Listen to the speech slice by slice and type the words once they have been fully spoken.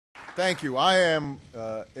Thank you. I am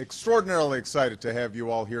extraordinarily excited to have you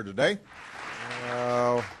all here today.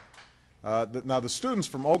 Now, the students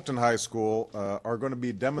from Oakton High School are going to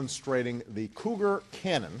be demonstrating the Cougar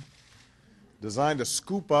Cannon, designed to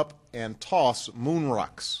scoop up and toss moon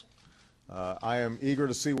rocks. I am eager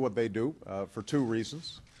to see what they do for two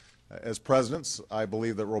reasons. As presidents, I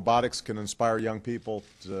believe that robotics can inspire young people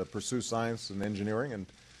to pursue science and engineering, and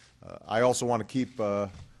I also want to keep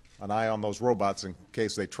an eye on those robots in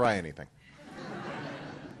case they try anything.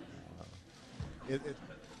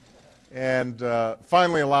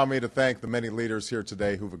 Finally, allow me to thank the many leaders here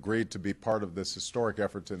today who've agreed to be part of this historic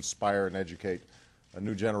effort to inspire and educate a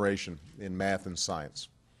new generation in math and science.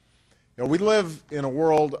 You know, we live in a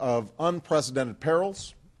world of unprecedented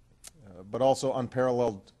perils, but also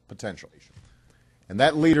unparalleled potential. And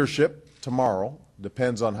that leadership tomorrow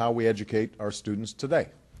depends on how we educate our students today,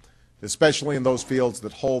 especially in those fields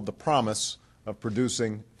that hold the promise of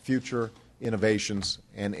producing future innovations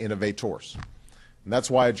and innovators. And that's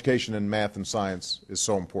why education in math and science is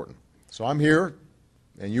so important. So I'm here,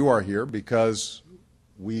 and you are here, because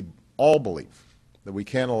we all believe that we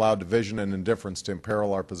can't allow division and indifference to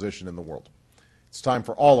imperil our position in the world. It's time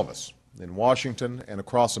for all of us in Washington and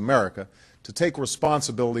across America to take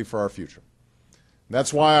responsibility for our future. And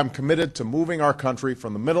that's why I'm committed to moving our country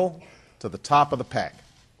from the middle to the top of the pack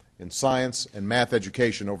in science and math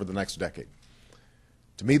education over the next decade.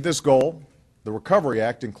 To meet this goal, the Recovery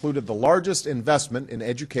Act included the largest investment in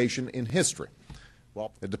education in history.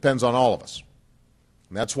 Well, it depends on all of us.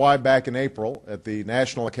 And that's why back in April at the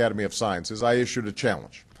National Academy of Sciences, I issued a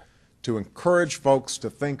challenge to encourage folks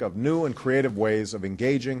to think of new and creative ways of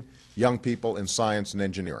engaging young people in science and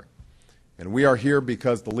engineering. And we are here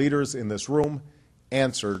because the leaders in this room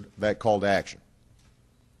answered that call to action.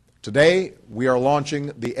 Today, we are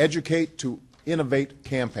launching the Educate to Innovate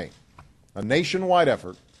campaign, a nationwide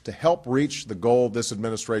effort to help reach the goal this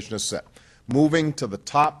administration has set, moving to the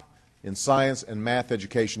top in science and math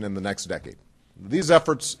education in the next decade. These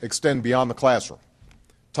efforts extend beyond the classroom.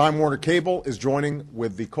 Time Warner Cable is joining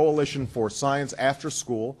with the Coalition for Science After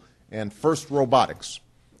School and First Robotics,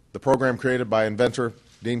 the program created by inventor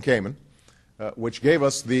Dean Kamen, which gave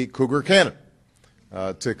us the Cougar Cannon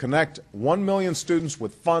to connect 1 million students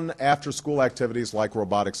with fun after-school activities like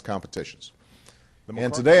robotics competitions.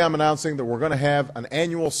 And today I'm announcing that we're going to have an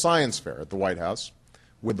annual science fair at the White House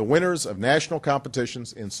with the winners of national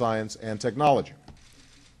competitions in science and technology.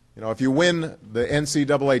 You know, if you win the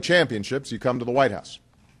NCAA championships, you come to the White House.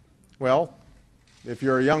 Well, if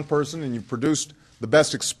you're a young person and you've produced the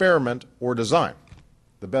best experiment or design,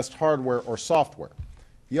 the best hardware or software,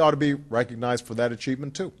 you ought to be recognized for that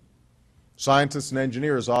achievement too. Scientists and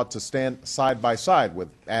engineers ought to stand side by side with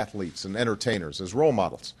athletes and entertainers as role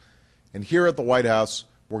models. And here at the White House,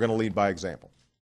 we're going to lead by example.